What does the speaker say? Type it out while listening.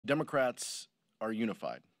Democrats are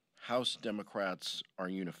unified. House Democrats are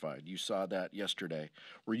unified. You saw that yesterday.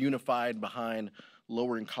 We're unified behind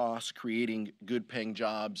lowering costs, creating good paying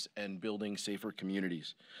jobs, and building safer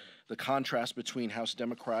communities. The contrast between House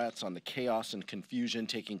Democrats on the chaos and confusion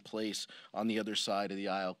taking place on the other side of the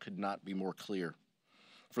aisle could not be more clear.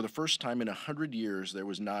 For the first time in 100 years, there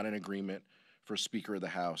was not an agreement for Speaker of the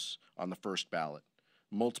House on the first ballot.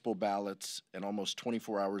 Multiple ballots, and almost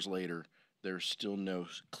 24 hours later, there's still no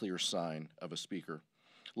clear sign of a speaker.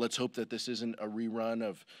 Let's hope that this isn't a rerun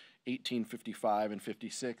of 1855 and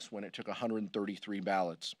 56 when it took 133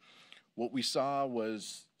 ballots. What we saw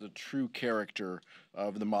was the true character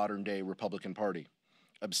of the modern day Republican Party,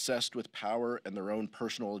 obsessed with power and their own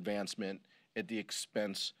personal advancement at the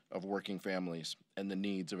expense of working families and the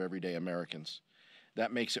needs of everyday Americans.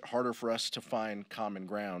 That makes it harder for us to find common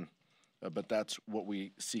ground, but that's what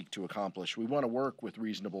we seek to accomplish. We want to work with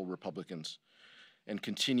reasonable Republicans and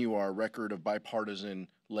continue our record of bipartisan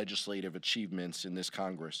legislative achievements in this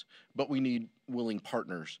Congress. But we need willing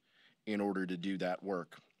partners in order to do that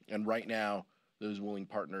work. And right now, those willing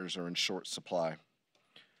partners are in short supply.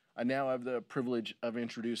 I now have the privilege of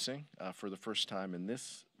introducing, for the first time in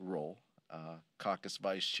this role, Caucus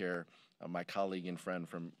Vice Chair, my colleague and friend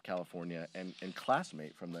from California and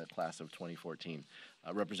classmate from the class of 2014,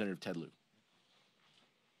 Representative Ted Lieu.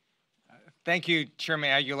 Thank you, Chairman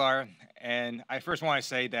Aguilar. And I first want to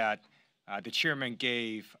say that the chairman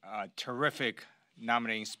gave a terrific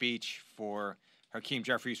nominating speech for Hakeem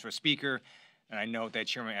Jeffries for Speaker. And I know that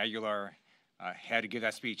Chairman Aguilar had to give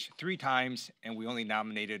that speech 3 times, and we only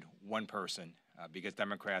nominated one person because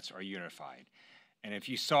Democrats are unified. And if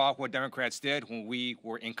you saw what Democrats did when we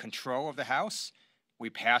were in control of the House, we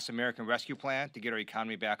passed the American Rescue Plan to get our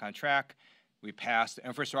economy back on track. We passed the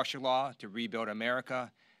infrastructure law to rebuild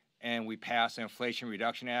America. And we passed the Inflation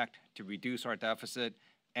Reduction Act to reduce our deficit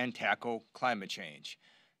and tackle climate change.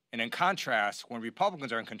 And in contrast, when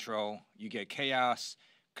Republicans are in control, you get chaos,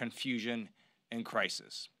 confusion, and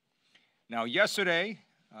crisis. Now, yesterday,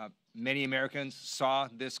 many Americans saw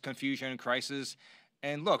this confusion and crisis.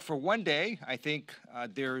 And look, for one day, I think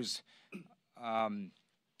it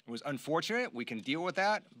was unfortunate. We can deal with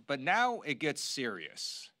that. But now it gets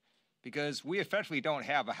serious, because we effectively don't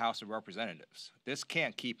have a House of Representatives. This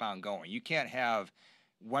can't keep on going. You can't have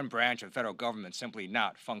one branch of the federal government simply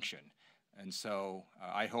not function. And so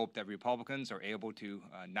I hope that Republicans are able to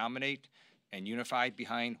nominate and unify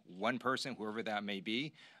behind one person, whoever that may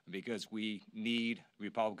be, because we need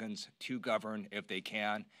Republicans to govern if they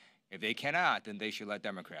can. If they cannot, then they should let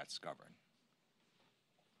Democrats govern.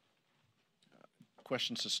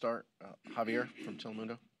 Questions to start? Javier from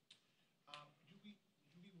Telemundo.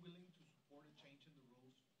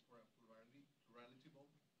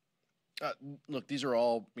 Look, these are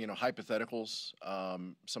all, hypotheticals.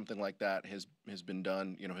 Something like that has been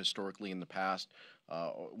done, historically in the past.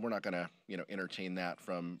 We're not going to, entertain that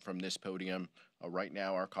from this podium. Right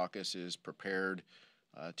now, our caucus is prepared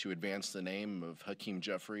to advance the name of Hakeem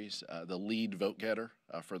Jeffries, the lead vote getter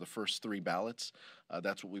for the first 3 ballots.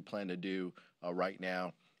 That's what we plan to do right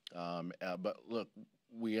now. But look,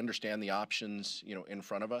 we understand the options, in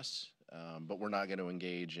front of us. But we're not going to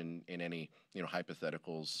engage in any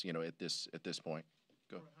hypotheticals at this point.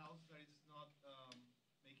 Go. For a House that is not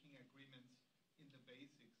making agreements in the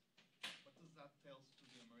basics, what does that tell to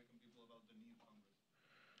the American people about the new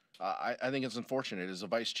Congress? I think it's unfortunate. As the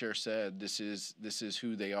Vice Chair said, this is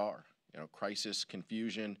who they are. Crisis,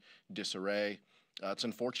 confusion, disarray. It's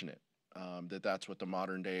unfortunate that's what the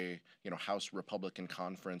modern day House Republican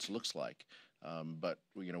Conference looks like. But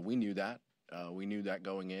we knew that. We knew that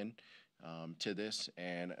going in to this,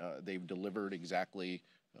 and they've delivered exactly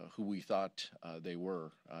who we thought they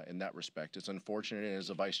were in that respect. It's unfortunate, and as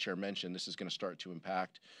the Vice Chair mentioned, this is going to start to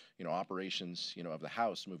impact, operations, of the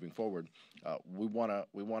House moving forward. We want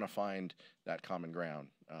to find that common ground.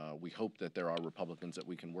 We hope that there are Republicans that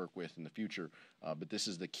we can work with in the future, but this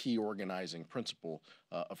is the key organizing principle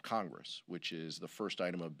of Congress, which is the first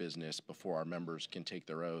item of business before our members can take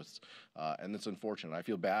their oaths, and it's unfortunate. I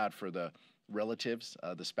feel bad for the relatives,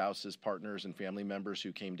 the spouses, partners, and family members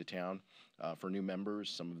who came to town. For new members,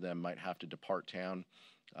 some of them might have to depart town.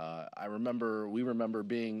 We remember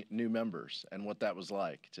being new members and what that was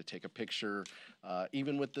like, to take a picture,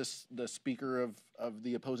 even with the speaker of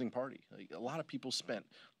the opposing party. Like, a lot of people spent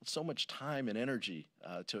so much time and energy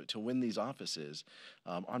to win these offices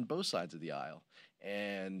on both sides of the aisle.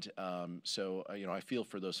 And so I feel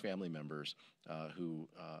for those family members who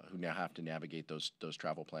now have to navigate those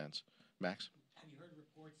travel plans. Max? Have you heard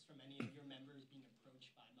reports from any of your members being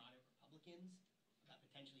approached by moderate Republicans about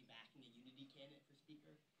potentially backing a unity candidate for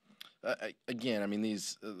Speaker? Again, I mean,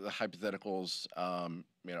 these the hypotheticals.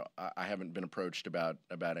 I haven't been approached about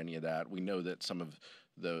any of that. We know that some of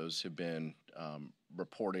those have been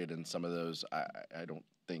reported, and some of those I don't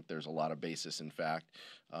think there's a lot of basis. In fact,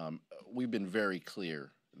 we've been very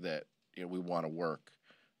clear that we want to work.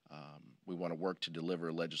 We want to work to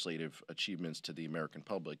deliver legislative achievements to the American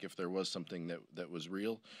public. If there was something that was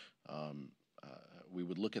real, we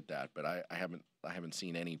would look at that. But I haven't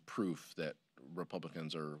seen any proof that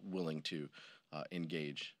Republicans are willing to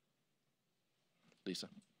engage. Lisa?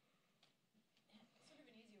 Sort of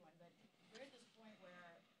an easy one, but we're at this point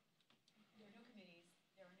where there are no committees,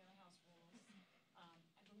 there are no House rules.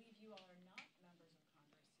 I believe you all are not members of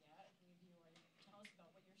Congress yet. I believe you are. Tell us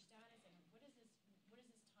about what your status and what is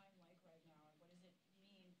this time like right now, and what does it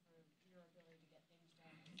mean for your ability to get things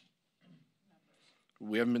done as members?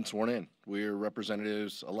 We haven't been sworn in. We're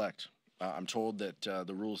representatives elect. I'm told that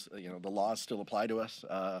the rules, the laws still apply to us,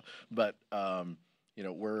 but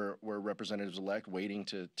we're representatives elect waiting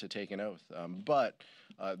to take an oath. But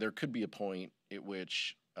there could be a point at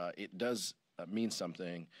which it does mean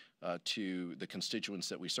something to the constituents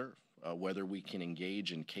that we serve, whether we can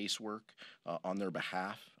engage in casework on their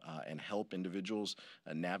behalf and help individuals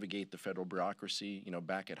navigate the federal bureaucracy,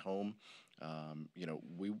 back at home.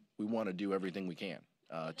 We want to do everything we can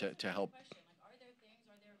to help. Question, are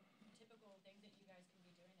there typical things that you guys can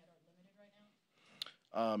be doing that are limited right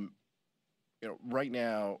now? Right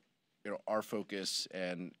now, our focus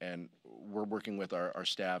and we're working with our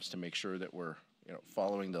staffs to make sure that we're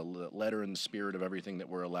following the letter and the spirit of everything that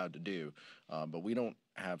we're allowed to do. But we don't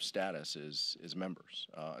have status as members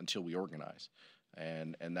until we organize,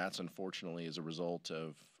 and that's unfortunately as a result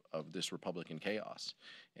of this Republican chaos.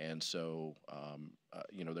 And so,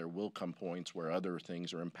 there will come points where other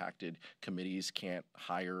things are impacted. Committees can't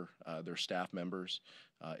hire their staff members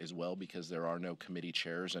as well because there are no committee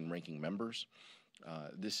chairs and ranking members.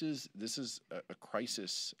 This is a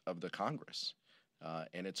crisis of the Congress,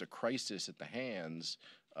 and it's a crisis at the hands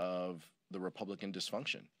of the Republican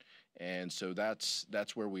dysfunction. And so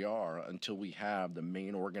that's where we are until we have the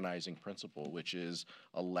main organizing principle, which is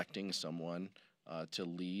electing someone to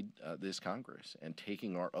lead this Congress and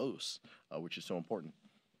taking our oaths, which is so important.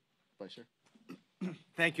 Vice Chair.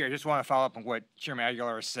 Thank you. I just want to follow up on what Chairman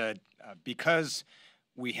Aguilar said. Because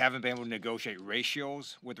we haven't been able to negotiate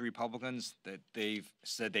ratios with the Republicans, that they've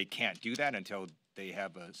said they can't do that until they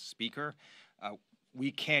have a speaker.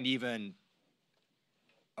 We can't even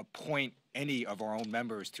appoint any of our own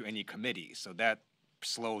members to any committee. So that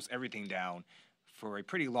slows everything down for a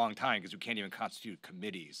pretty long time because we can't even constitute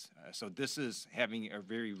committees. So this is having a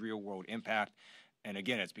very real world impact. And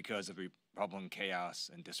again, it's because of Republican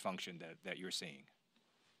chaos and dysfunction that you're seeing.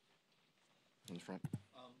 In the front.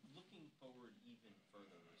 Looking forward even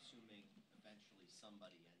further, assuming eventually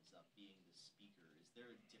somebody ends up being the speaker, is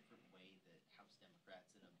there a different way that House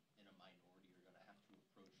Democrats in a minority are going to have to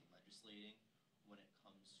approach legislating when it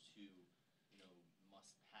comes to,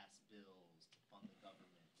 must-pass bills to fund the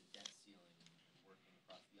government, the debt ceiling, and working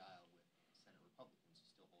across the aisle with Senate Republicans who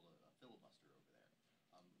still hold a filibuster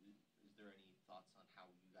over there? Is there any thoughts on how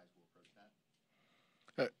you guys will approach that?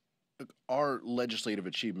 Our legislative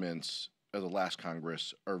achievements of the last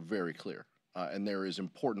Congress are very clear, and there is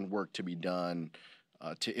important work to be done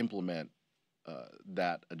to implement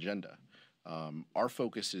that agenda. Our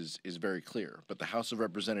focus is very clear, but the House of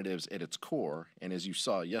Representatives at its core, and as you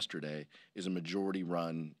saw yesterday, is a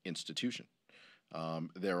majority-run institution.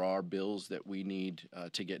 There are bills that we need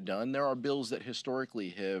to get done. There are bills that historically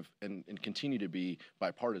have and continue to be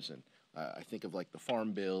bipartisan. I think of like the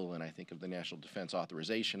Farm Bill, and I think of the National Defense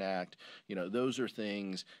Authorization Act. Those are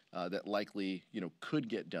things that likely, could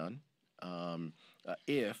get done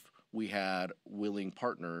if we had willing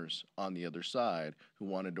partners on the other side who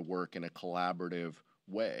wanted to work in a collaborative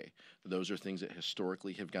way. Those are things that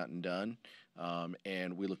historically have gotten done,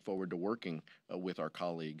 and we look forward to working with our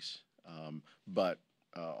colleagues. But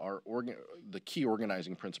the key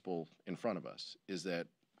organizing principle in front of us is that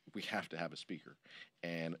we have to have a speaker,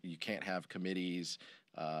 and you can't have committees,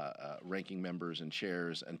 ranking members, and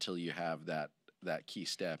chairs until you have that key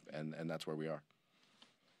step, and that's where we are.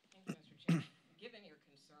 Thank you, Mr. Chair. Given your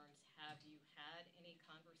concerns, have you had any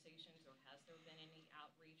conversations, or has there been any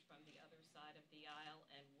outreach from the other side of the aisle,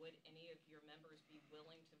 and would any of your members be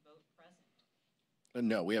willing to vote present?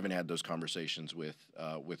 No, we haven't had those conversations with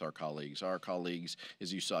our colleagues. Our colleagues,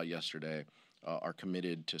 as you saw yesterday, are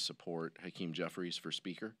committed to support Hakeem Jeffries for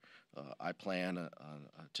Speaker. I plan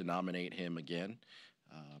to nominate him again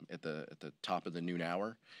at the top of the noon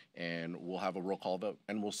hour, and we'll have a roll call vote,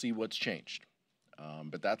 and we'll see what's changed.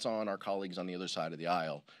 But that's on our colleagues on the other side of the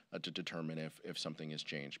aisle to determine if something has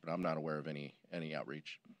changed. But I'm not aware of any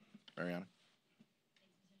outreach. Mariana?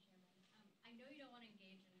 Thanks, Mr. Chairman. I know you don't want to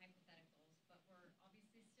engage in hypotheticals, but we're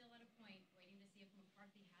obviously still at a point waiting to see if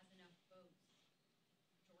McCarthy has enough votes.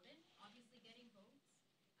 Jordan, obviously getting votes.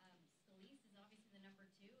 Scalise is obviously the number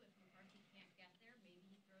two. If McCarthy can't get there, maybe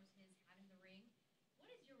he throws his hat in the ring. What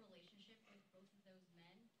is your relationship with both of those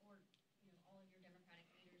men, or all of your Democratic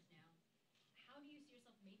leaders now? How do you see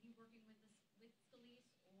yourself maybe working with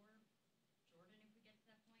Scalise or Jordan if we get to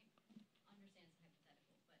that point? Understand it's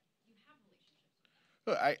hypothetical, but you have relationships with them.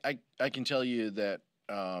 Well, I can tell you that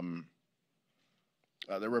the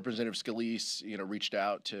Representative Scalise, reached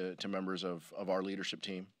out to members of our leadership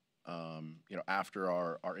team. After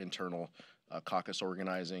our internal caucus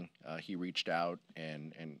organizing, he reached out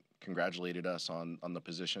and congratulated us on the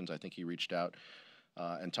positions. I think he reached out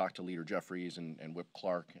and talked to Leader Jeffries and Whip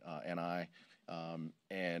Clark and I.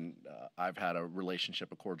 I've had a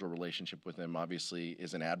cordial relationship with him. Obviously,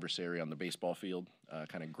 is an adversary on the baseball field,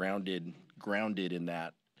 kind of grounded in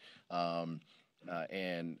that. But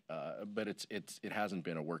it hasn't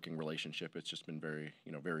been a working relationship. It's just been very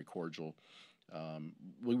cordial.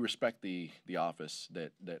 We respect the office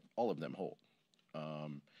that all of them hold,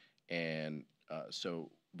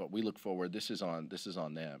 but we look forward. This is on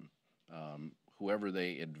them. Whoever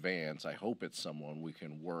they advance, I hope it's someone we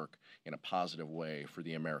can work in a positive way for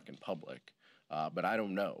the American public. But I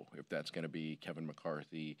don't know if that's going to be Kevin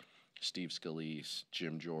McCarthy, Steve Scalise,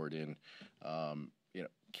 Jim Jordan.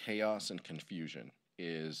 Chaos and confusion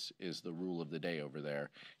is the rule of the day over there,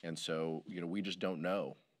 and so we just don't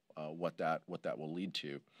know what that will lead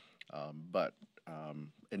to.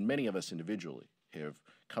 And many of us individually have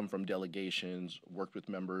come from delegations, worked with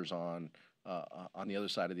members on the other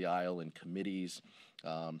side of the aisle in committees,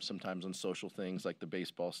 sometimes on social things like the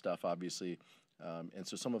baseball stuff, obviously. And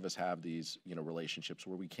so some of us have these, relationships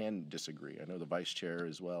where we can disagree. I know the vice chair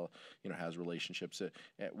as well, has relationships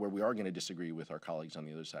where we are going to disagree with our colleagues on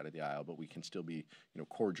the other side of the aisle, but we can still be,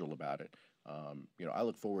 cordial about it. I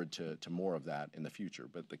look forward to more of that in the future.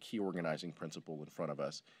 But the key organizing principle in front of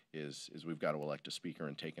us is we've got to elect a speaker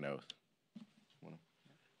and take an oath.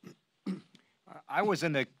 I was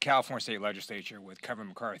in the California State Legislature with Kevin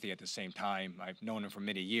McCarthy at the same time. I've known him for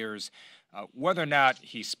many years. Whether or not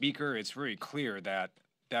he's Speaker, it's very clear that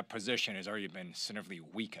that position has already been significantly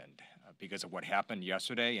weakened because of what happened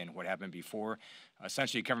yesterday and what happened before.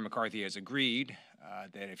 Essentially, Kevin McCarthy has agreed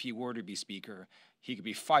that if he were to be Speaker, he could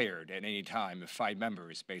be fired at any time if 5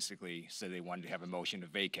 members basically said they wanted to have a motion to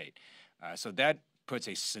vacate. So that puts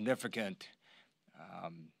a significant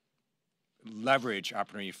leverage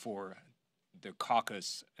opportunity for the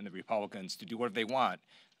caucus and the Republicans to do whatever they want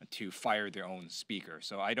to fire their own speaker.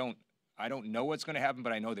 So I don't know what's going to happen,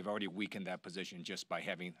 but I know they've already weakened that position just by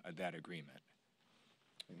having that agreement.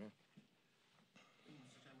 Amen.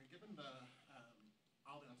 Mr. Chairman, given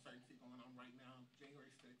all the uncertainty going on right now,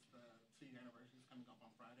 January 6th, the 2-year anniversary is coming up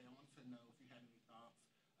on Friday. I wanted to know if you had any thoughts,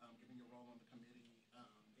 given your role on the committee,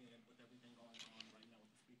 and with everything going on right now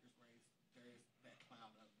with the speaker's race, there is that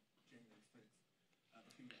cloud of January 6th,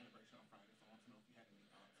 the 2-year anniversary on Friday. So I want to know if you had any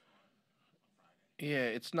thoughts on Friday.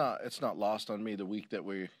 Yeah, it's not lost on me the week that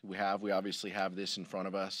we obviously have this in front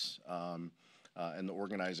of us, and the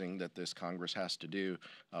organizing that this Congress has to do,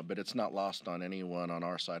 but it's not lost on anyone on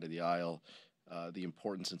our side of the aisle the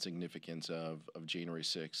importance and significance of January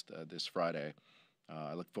 6th this Friday.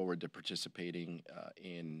 I look forward to participating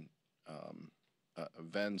in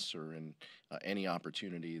events or in any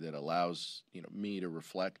opportunity that allows me to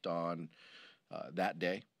reflect on that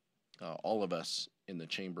day. All of us in the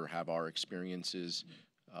chamber have our experiences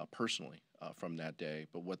personally from that day,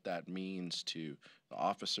 but what that means to the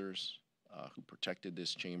officers who protected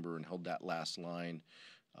this chamber and held that last line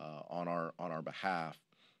on our behalf,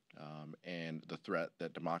 and the threat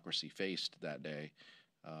that democracy faced that day.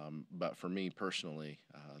 But for me personally,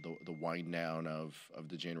 the wind down of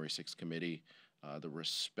the January 6th committee, the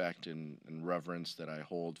respect and reverence that I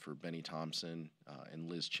hold for Benny Thompson and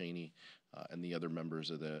Liz Cheney and the other members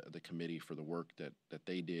of the committee for the work that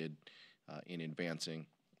they did in advancing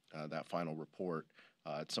that final report.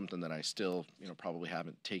 It's something that I still, probably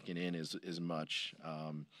haven't taken in as much,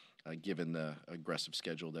 given the aggressive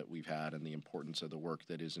schedule that we've had and the importance of the work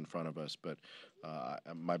that is in front of us. But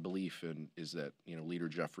my belief is that Leader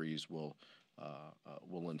Jeffries will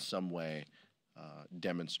in some way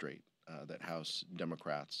demonstrate that House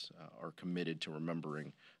Democrats are committed to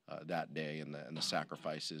remembering that day and the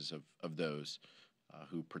sacrifices of those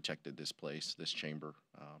who protected this place, this chamber,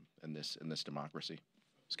 and this democracy.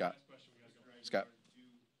 Scott. Scott.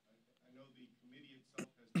 I know the committee itself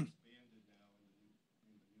has disbanded now, and the new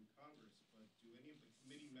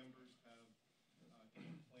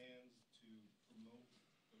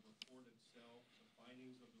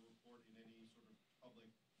findings of the report in any sort of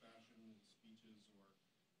public fashion, in speeches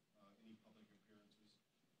or any public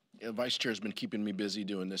appearances? Vice Chair's been keeping me busy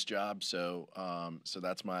doing this job, so so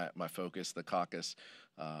that's my focus. The caucus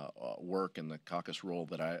work and the caucus role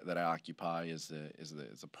that I occupy is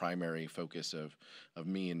the primary focus of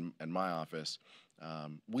me and my office.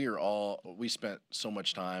 We spent so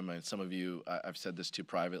much time, and some of you I've said this to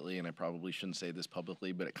privately, and I probably shouldn't say this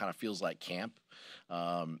publicly, but it kind of feels like camp.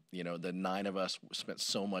 You know, the 9 of us spent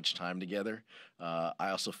so much time together.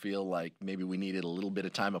 I also feel like maybe we needed a little bit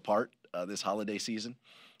of time apart this holiday season.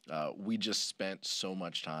 We just spent so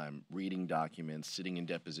much time reading documents, sitting in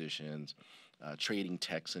depositions, trading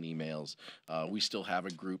texts and emails. We still have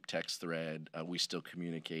a group text thread. We still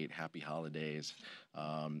communicate happy holidays.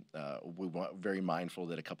 We're very mindful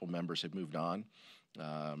that a couple members have moved on.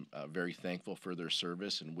 Very thankful for their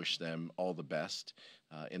service and wish them all the best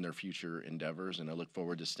in their future endeavors. And I look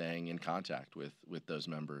forward to staying in contact with those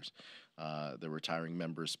members, the retiring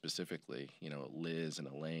members specifically, you know, Liz and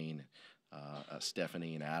Elaine,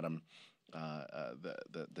 Stephanie and Adam.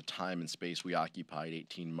 The time and space we occupied,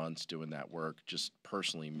 18 months doing that work, just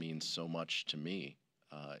personally means so much to me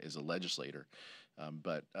as a legislator.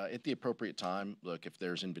 But at the appropriate time, look, if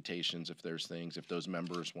there's invitations, if there's things, if those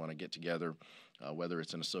members want to get together, whether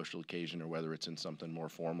it's in a social occasion or whether it's in something more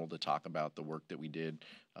formal to talk about the work that we did,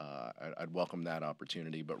 I'd welcome that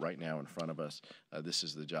opportunity. But right now in front of us, this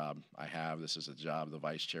is the job I have. This is the job the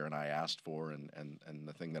vice chair and I asked for, and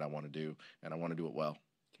the thing that I want to do, and I want to do it well.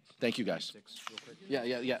 Thank you, guys.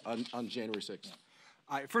 Yeah. On January 6th.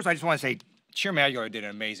 First, I just want to say Chairman Aguilar did an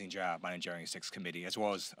amazing job on the January 6th committee, as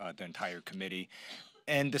well as the entire committee.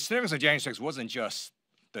 And the significance of January 6th wasn't just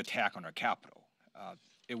the attack on our Capitol.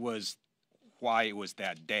 It was why it was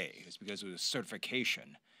that day. It's because it was a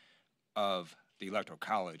certification of the Electoral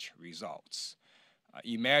College results.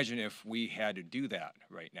 Imagine if we had to do that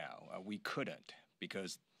right now. We couldn't,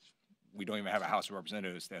 because we don't even have a House of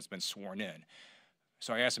Representatives that's been sworn in.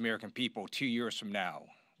 So I asked American people 2 years from now,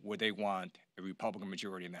 would they want a Republican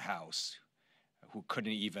majority in the House who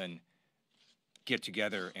couldn't even get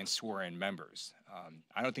together and swear in members?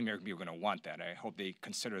 I don't think American people are going to want that. I hope they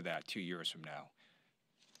consider that 2 years from now.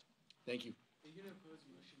 Thank you. Are you going to oppose a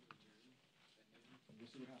motion to adjourn? We'll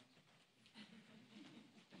see what happens.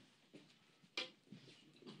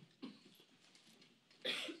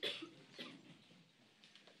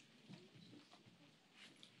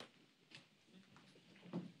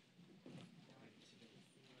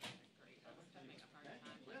 Great. I was having a hard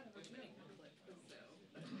time with the meeting conflict, so.